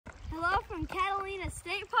hello from Catalina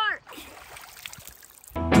State Park.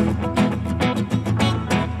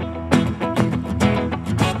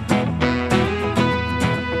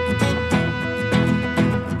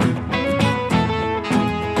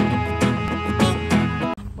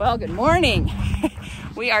 Well, good morning.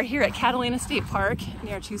 We are here at Catalina State Park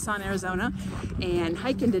near Tucson, Arizona, and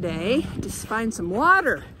hiking today to find some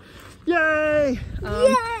water. Yay!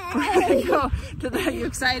 Yay! We're gonna go to the. Are you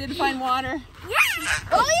excited to find water? Yeah!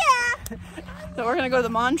 Oh yeah! So we're gonna go to the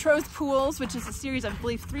Montrose Pools, which is a series of, I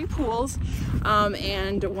believe, 3 pools,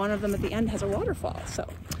 and one of them at the end has a waterfall.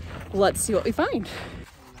 So let's see what we find.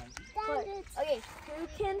 But, okay, who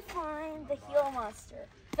can find the Gila monster?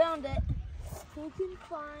 Found it. Who can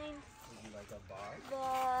find the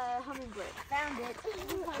hummingbird? Found it. Who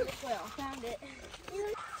can find the quail? Found it.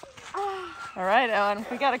 All right, Ellen,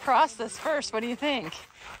 we gotta cross this first. What do you think?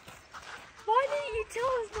 Why didn't you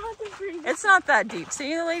tell us not to bring? It's not that deep.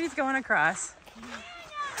 See, the lady's going across.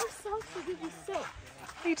 Our socks will give you soap.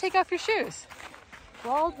 You take off your shoes.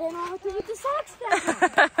 Well, then I'll have to put the socks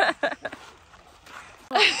back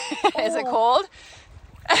on. Is it cold?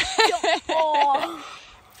 Oh.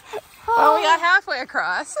 Well, we got halfway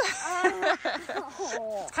across.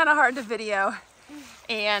 It's kind of hard to video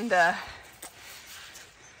and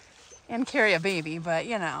carry a baby, but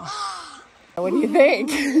you know. What do you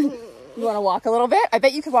think? You want to walk a little bit? I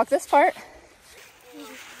bet you could walk this part.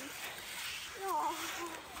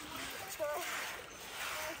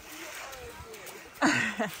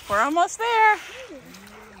 We're almost there.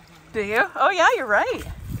 Do you? Oh yeah, you're right.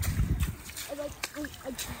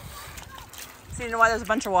 So you know why there's a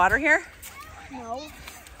bunch of water here? No.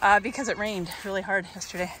 Because it rained really hard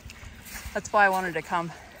yesterday. That's why I wanted to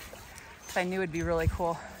come. Because I knew it'd be really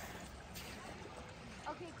cool.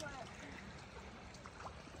 Okay, quiet.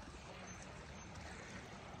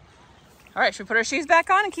 All right, should we put our shoes back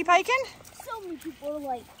on and keep hiking? So many people are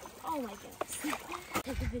like, oh my goodness.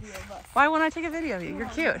 Take a video of us. Why won't I take a video of you? You're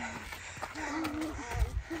cute.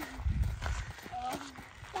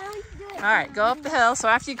 All right, go up the hill. So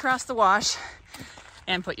after you cross the wash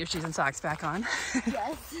and put your shoes and socks back on,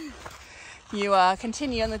 Yes. you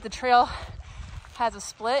continue, and that the trail has a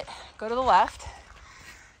split. Go to the left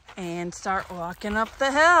and start walking up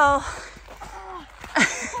the hill.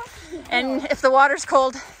 And if the water's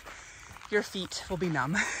cold, your feet will be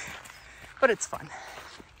numb, but it's fun.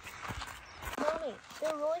 Mommy,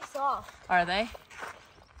 they're really soft. Are they?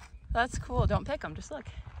 That's cool. Don't pick them. Just look.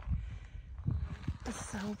 It's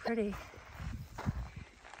so pretty.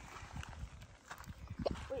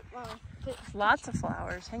 Wait, Mommy. Lots of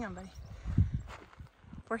flowers. Hang on, buddy.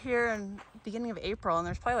 We're here in the beginning of April, and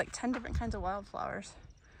there's probably like 10 different kinds of wildflowers.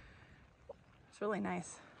 It's really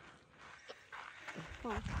nice.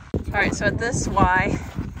 All right, so at this Y,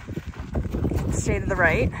 stay to the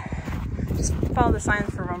right. Just follow the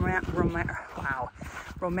signs for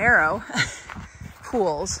Romero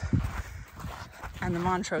Pools, and the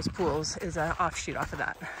Montrose Pools is an offshoot off of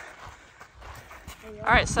that.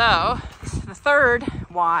 All right, so this is the third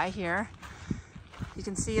Y here. You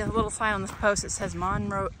can see a little sign on this post that says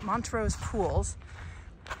Montrose Pools,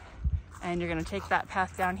 and you're gonna take that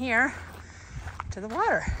path down here to the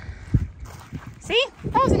water. See,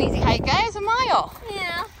 that was an easy hike, guys, a mile.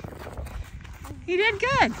 Yeah. You did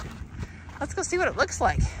good. Let's go see what it looks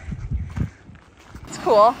like. It's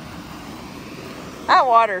cool. That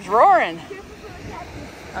water's roaring.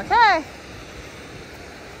 Okay.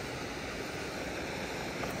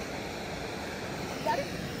 Got it?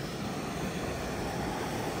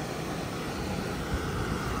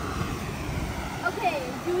 Okay,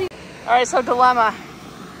 do we? All right, so dilemma.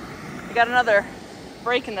 We got another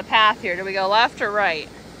break in the path here. Do we go left or right?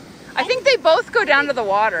 I think they both go down to the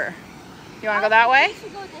water. You want to go that way?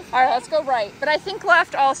 All right, let's go right. But I think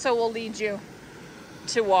left also will lead you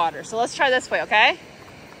to water. So let's try this way, okay?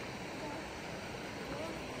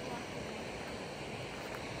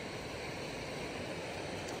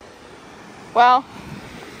 Well,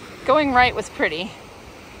 going right was pretty,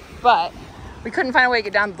 but we couldn't find a way to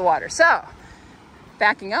get down to the water. So,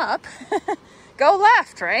 backing up, go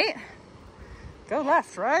left, right? Go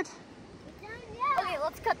left, right? Okay,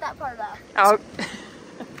 let's cut that part out. Oh.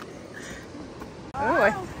 Oh,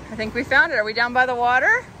 I think we found it. Are we down by the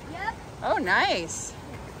water? Yep. Oh, nice.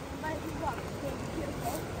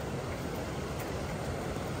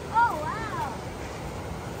 Oh, wow.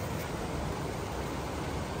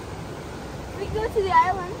 We go to the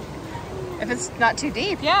island. If it's not too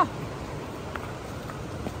deep, yeah.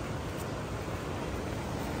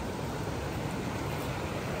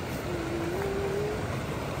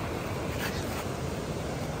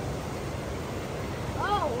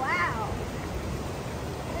 Oh, wow.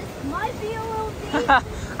 This Might be a little deep.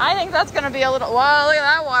 I think that's going to be a little... Whoa, look at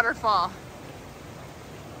that waterfall.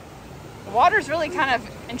 The water's really kind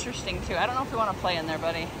of interesting, too. I don't know if we want to play in there,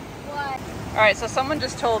 buddy. What? All right, so someone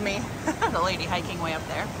just told me, the lady hiking way up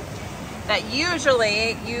there, that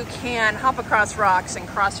usually you can hop across rocks and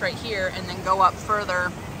cross right here and then go up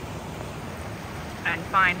further and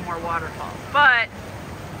find more waterfalls. But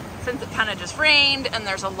since it kind of just rained and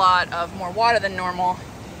there's a lot of more water than normal,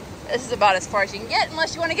 this is about as far as you can get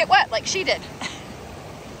unless you want to get wet like she did.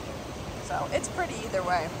 So it's pretty either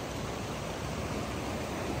way.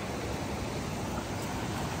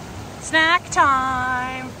 Snack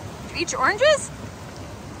time. Did you eat your oranges?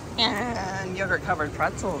 And yogurt covered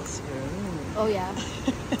pretzels. Ooh. Oh yeah.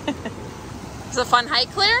 Is it a fun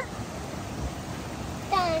hike, Claire?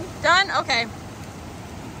 Done. Done? Okay.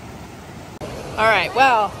 All right,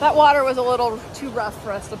 well, that water was a little too rough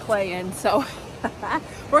for us to play in, so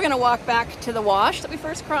we're gonna walk back to the wash that we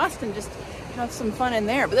first crossed and just have some fun in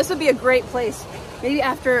there. But this would be a great place, maybe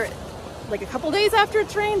after, like a couple days after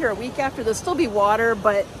it's rained or a week after, there'll still be water,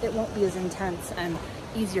 but it won't be as intense and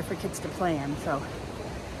easier for kids to play in, so.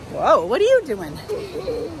 Whoa, what are you doing?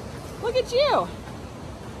 Look at you.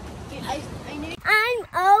 I'm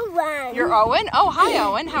Owen. You're Owen? Oh, hi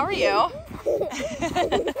Owen, how are you?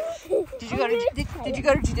 Did you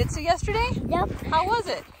go to jiu-jitsu yesterday? Yep. How was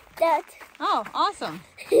it? That. Oh, awesome.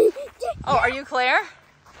 Oh, are you Claire?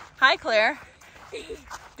 Hi, Claire.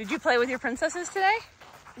 Did you play with your princesses today?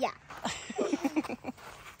 Yeah.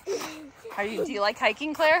 Do you like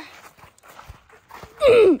hiking, Claire?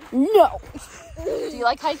 No. Do you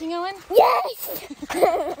like hiking, Owen? Yes.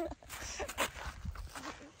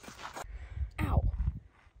 Ow.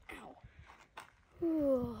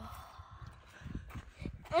 Ow.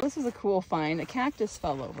 This is a cool find. A cactus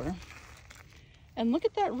fell over. And look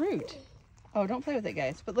at that root. Oh, don't play with it,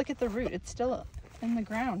 guys. But look at the root. It's still in the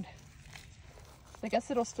ground. I guess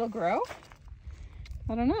it'll still grow?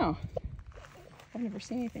 I don't know. I've never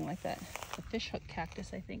seen anything like that. It's a fishhook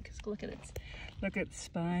cactus, I think. Look at its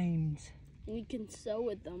spines. We can sew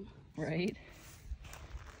with them. Right?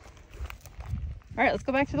 All right, let's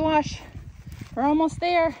go back to the wash. We're almost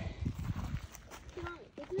there.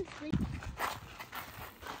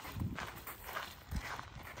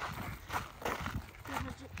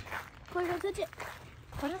 Claire, don't touch it.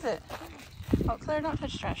 What is it? Oh, Claire, don't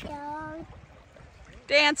touch trash.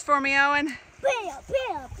 Dance for me, Owen. Bam,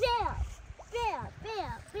 bam, bam. Bam,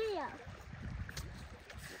 bam, bam.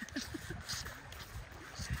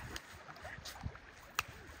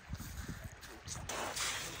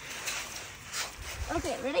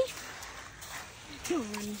 Okay, ready?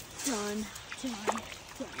 Done.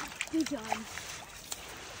 You're done.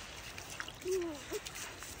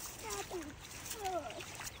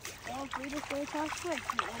 All three to stay across quick.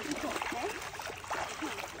 Okay?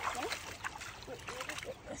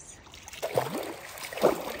 This.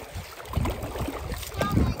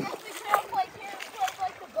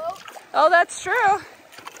 Oh, that's true.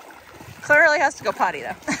 Claire really has to go potty,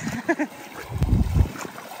 though.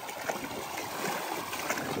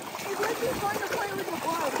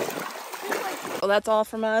 Well, that's all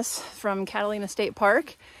from us from Catalina State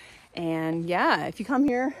Park. And yeah, if you come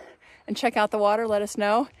here and check out the water, let us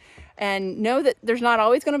know. And know that there's not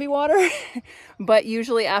always going to be water, but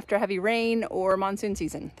usually after heavy rain or monsoon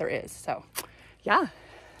season, there is. So, yeah.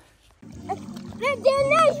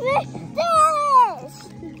 This!